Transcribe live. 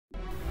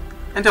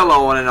And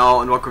hello one and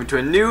all, and welcome to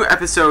a new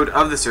episode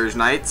of the Surge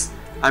Knights.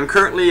 I'm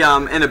currently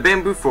in a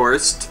bamboo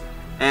forest,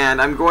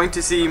 and I'm going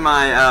to see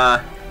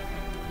my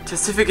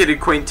testificate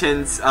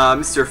acquaintance,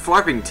 Mr.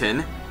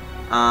 Flarpington,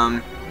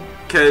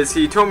 because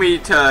he told me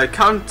to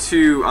come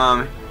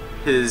to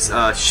his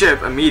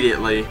ship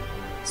immediately.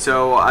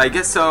 So I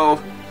guess I'll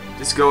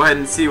just go ahead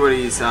and see what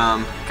he's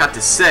got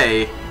to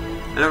say.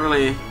 I don't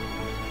really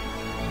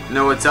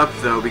know what's up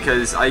though,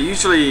 because I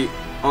usually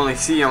only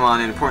see him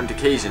on important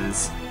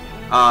occasions.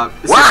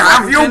 Where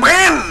have you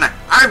been?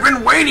 I've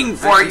been waiting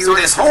for you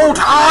this whole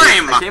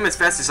time! I came as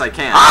fast as I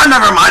can. Ah,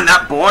 never mind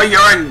that, boy.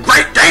 You're in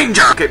great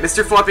danger! Okay,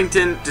 Mr.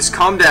 Flarpington, just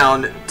calm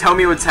down. Tell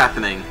me what's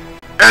happening.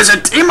 There's a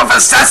team of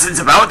assassins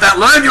about that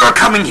learned you are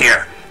coming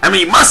here, and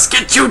we must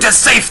get you to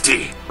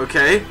safety.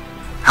 Okay.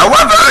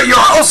 However,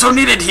 you're also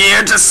needed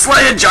here to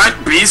slay a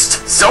giant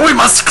beast, so we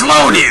must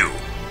clone you.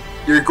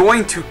 You're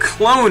going to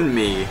clone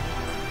me?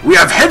 We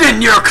have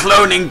hidden your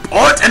cloning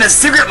port in a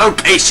secret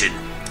location.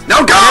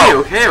 Now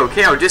go!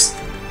 Okay, I'll just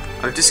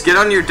get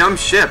on your dumb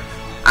ship.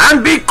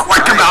 And be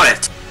quick about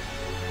it!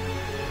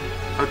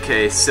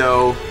 Okay,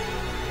 so...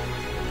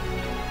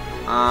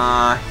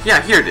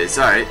 yeah, here it is,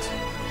 alright.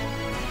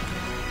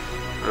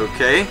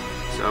 Okay,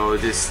 so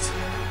just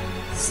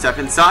step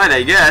inside,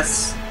 I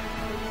guess.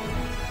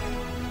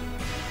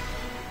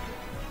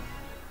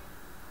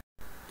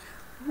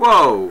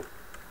 Whoa!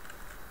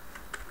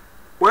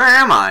 Where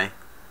am I?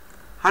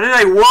 How did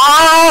I...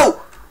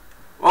 Whoa!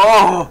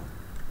 Oh!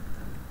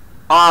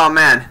 Oh,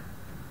 man.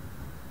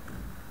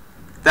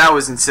 That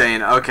was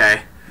insane.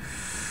 Okay.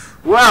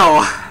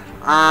 Well,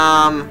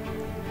 I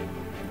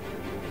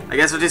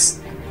guess we'll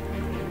just...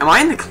 Am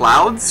I in the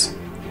clouds?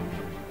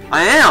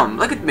 I am.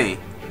 Look at me.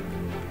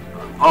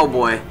 Oh,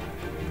 boy.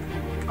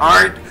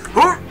 Alright.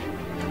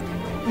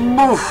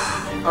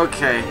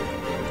 Okay.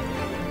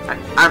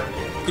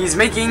 He's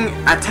making...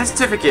 A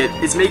testificate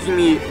is making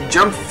me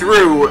jump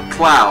through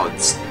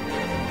clouds.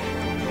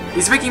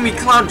 He's making me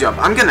cloud jump.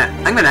 I'm gonna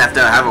have to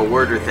have a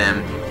word with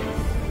him.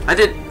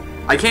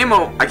 I came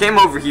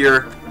over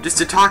here just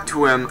to talk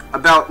to him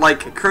about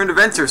like current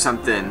events or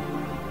something.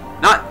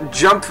 Not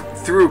jump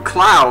through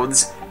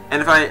clouds,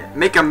 and if I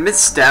make a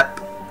misstep,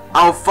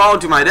 I'll fall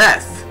to my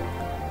death.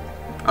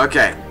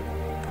 Okay.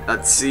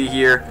 Let's see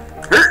here.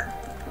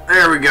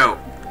 There we go.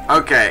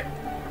 Okay.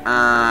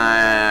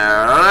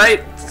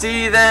 Alright,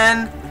 see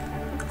then.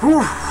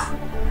 Whew.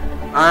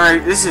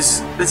 Alright, this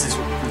is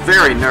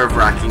very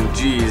nerve-wracking,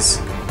 jeez.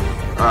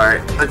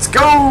 Alright, let's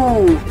go!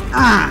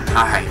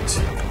 Alright.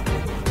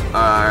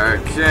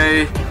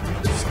 Okay.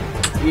 Just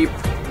keep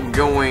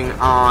going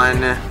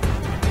on.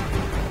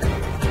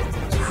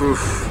 Whew.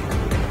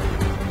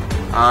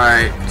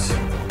 Alright.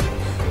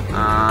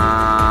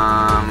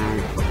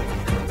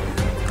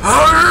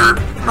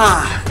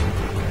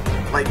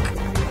 Like,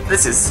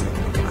 this is...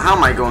 How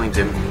am I going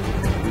to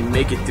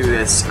make it through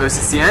this? Oh, is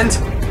this the end?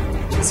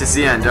 This is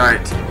the end,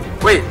 alright.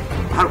 Wait,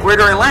 where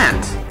do I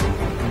land?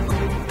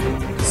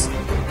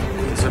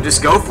 So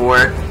just go for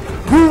it.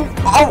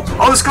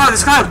 Oh, this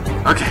cloud.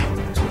 Okay.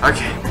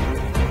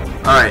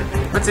 Alright,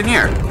 what's in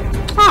here?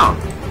 Oh.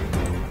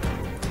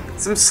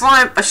 Some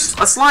slime, a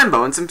slime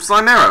bow and some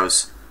slime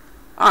arrows.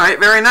 Alright,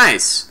 very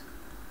nice.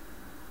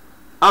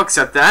 I'll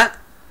accept that.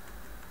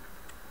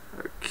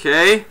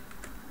 Okay.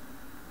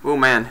 Oh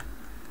man.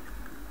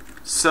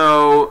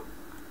 So,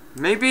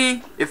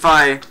 maybe if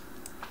I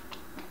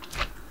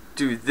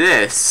do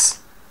this,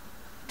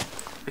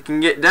 I can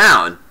get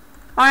down.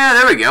 Oh yeah,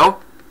 there we go.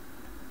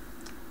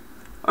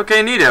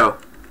 Okay, neato.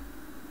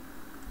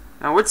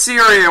 Now, what's the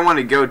area I want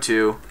to go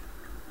to?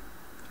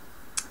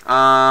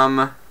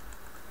 I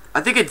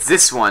think it's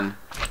this one.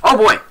 Oh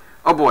boy.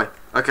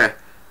 Okay.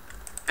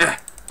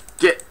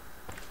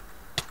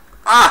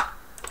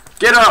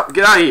 Get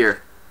out of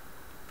here.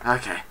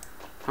 Okay.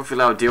 Hopefully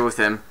that'll deal with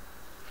him.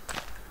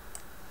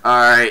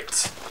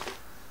 Alright.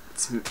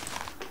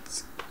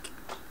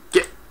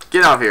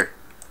 Get out of here.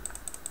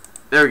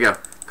 There we go.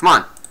 Come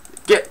on.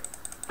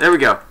 There we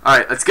go.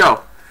 Alright, let's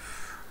go.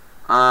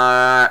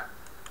 I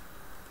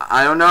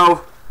don't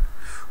know.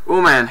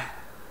 Oh, man.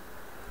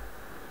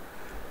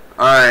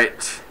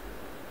 Alright.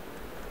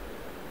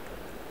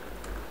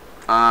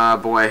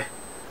 Boy.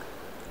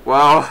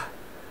 Well,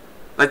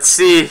 let's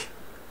see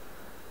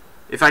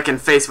if I can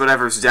face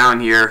whatever's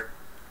down here.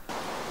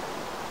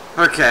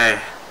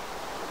 Okay.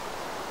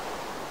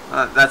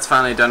 That's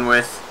finally done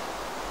with.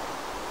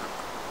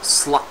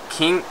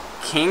 King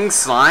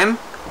Slime?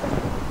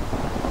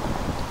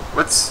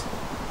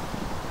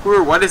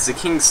 What is the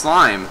King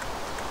Slime?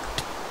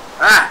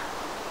 Ah!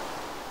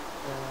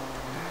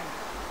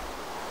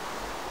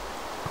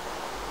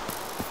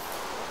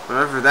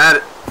 Whatever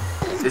that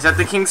is that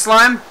the King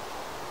Slime?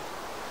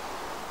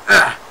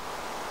 Ah!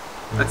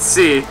 Let's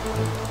see.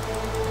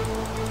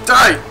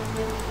 Die!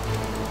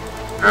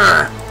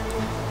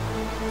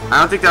 I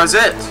don't think that was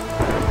it.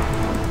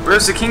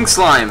 Where's the King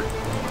Slime?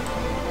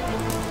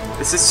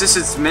 Is this just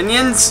its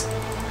minions?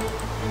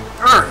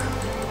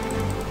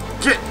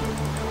 Get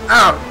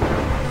out!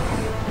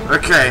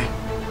 Okay.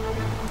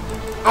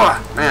 Oh,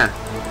 man.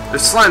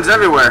 There's slimes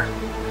everywhere.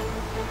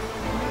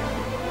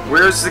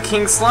 Where's the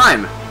king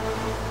slime?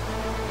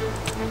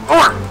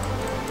 Or!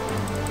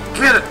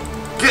 Get it!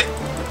 Get!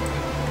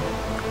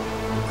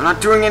 I'm not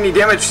doing any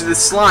damage to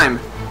this slime.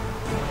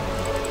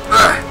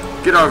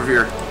 Ugh, get over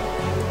here.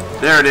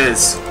 There it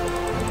is.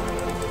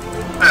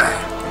 Ugh.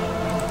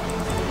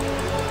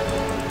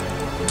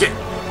 Get.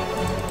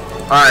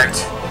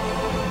 Alright.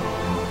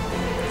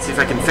 Let's see if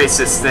I can face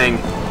this thing.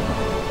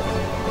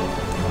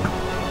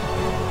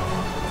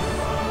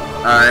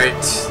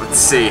 Alright, let's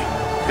see.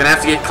 Gonna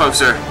have to get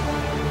closer.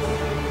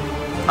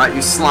 Alright,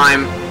 you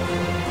slime.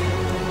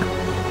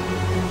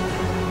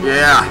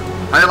 Yeah,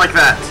 I like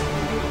that.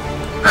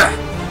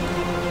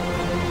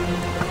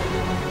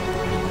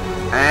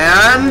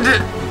 And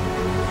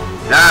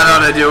that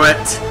ought to do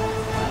it.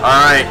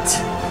 Alright.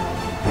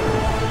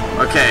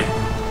 Okay.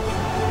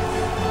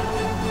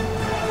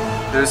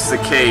 There's the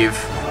cave.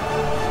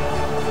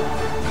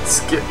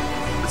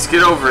 Let's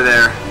get over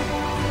there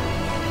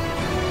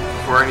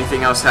before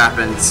anything else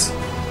happens.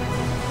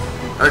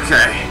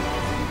 Okay.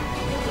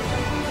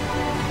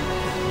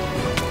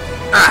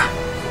 Ah!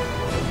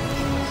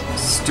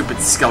 Stupid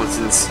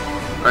skeletons.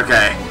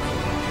 Okay.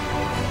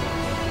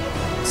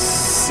 Let's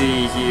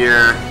see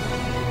here.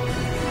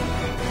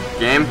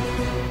 Game?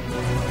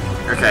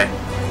 Okay.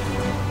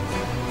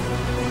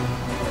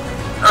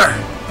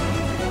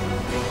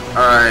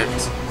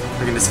 Alright.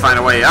 We can just find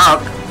a way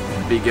up.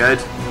 Be good.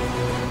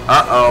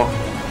 Uh-oh.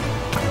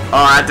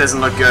 Oh, that doesn't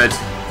look good.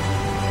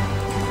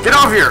 Get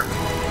over here!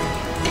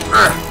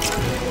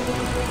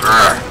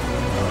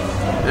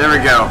 There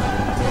we go.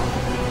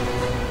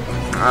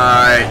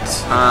 Alright,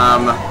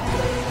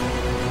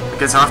 I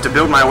guess I'll have to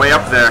build my way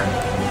up there.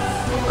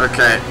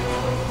 Okay.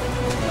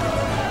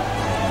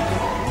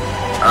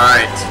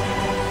 Alright.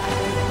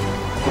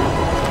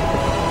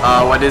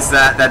 What is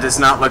that? That does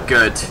not look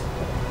good.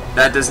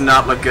 That does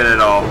not look good at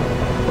all.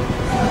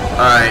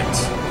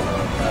 Alright.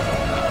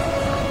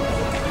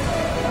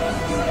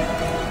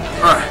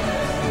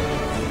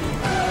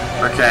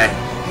 Okay.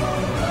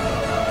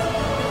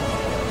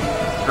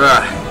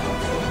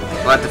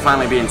 We'll have to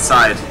finally be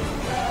inside.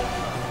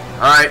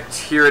 Alright,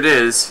 here it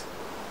is.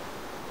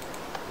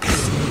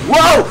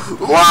 Whoa!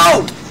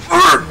 Whoa!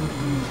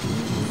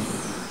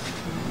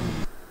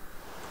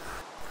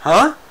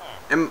 Huh?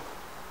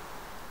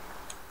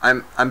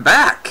 I'm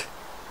back.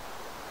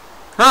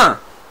 Huh.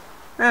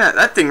 Yeah,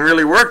 that thing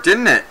really worked,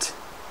 didn't it?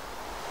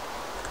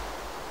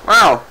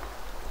 Wow.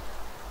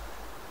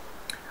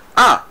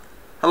 Ah.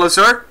 Hello,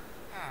 sir.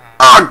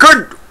 Ah,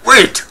 good.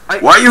 Wait.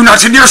 Why are you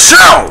not in your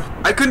cell?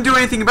 I couldn't do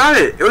anything about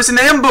it. It was an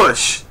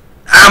ambush.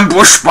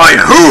 Ambushed by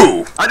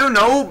who? I don't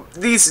know.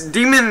 These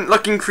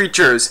demon-looking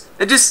creatures.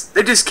 They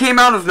just came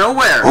out of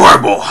nowhere.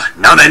 Horrible.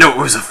 Now they know it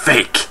was a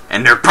fake,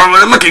 and they're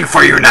probably looking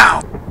for you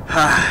now.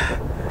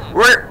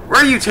 Where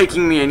are you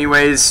taking me,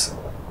 anyways?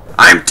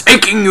 I'm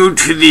taking you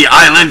to the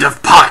island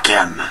of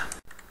Pakem.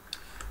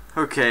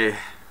 Okay.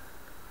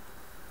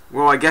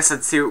 Well, I guess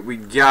let's see what we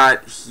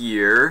got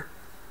here.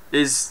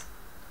 Is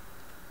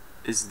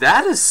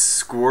that a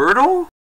Squirtle?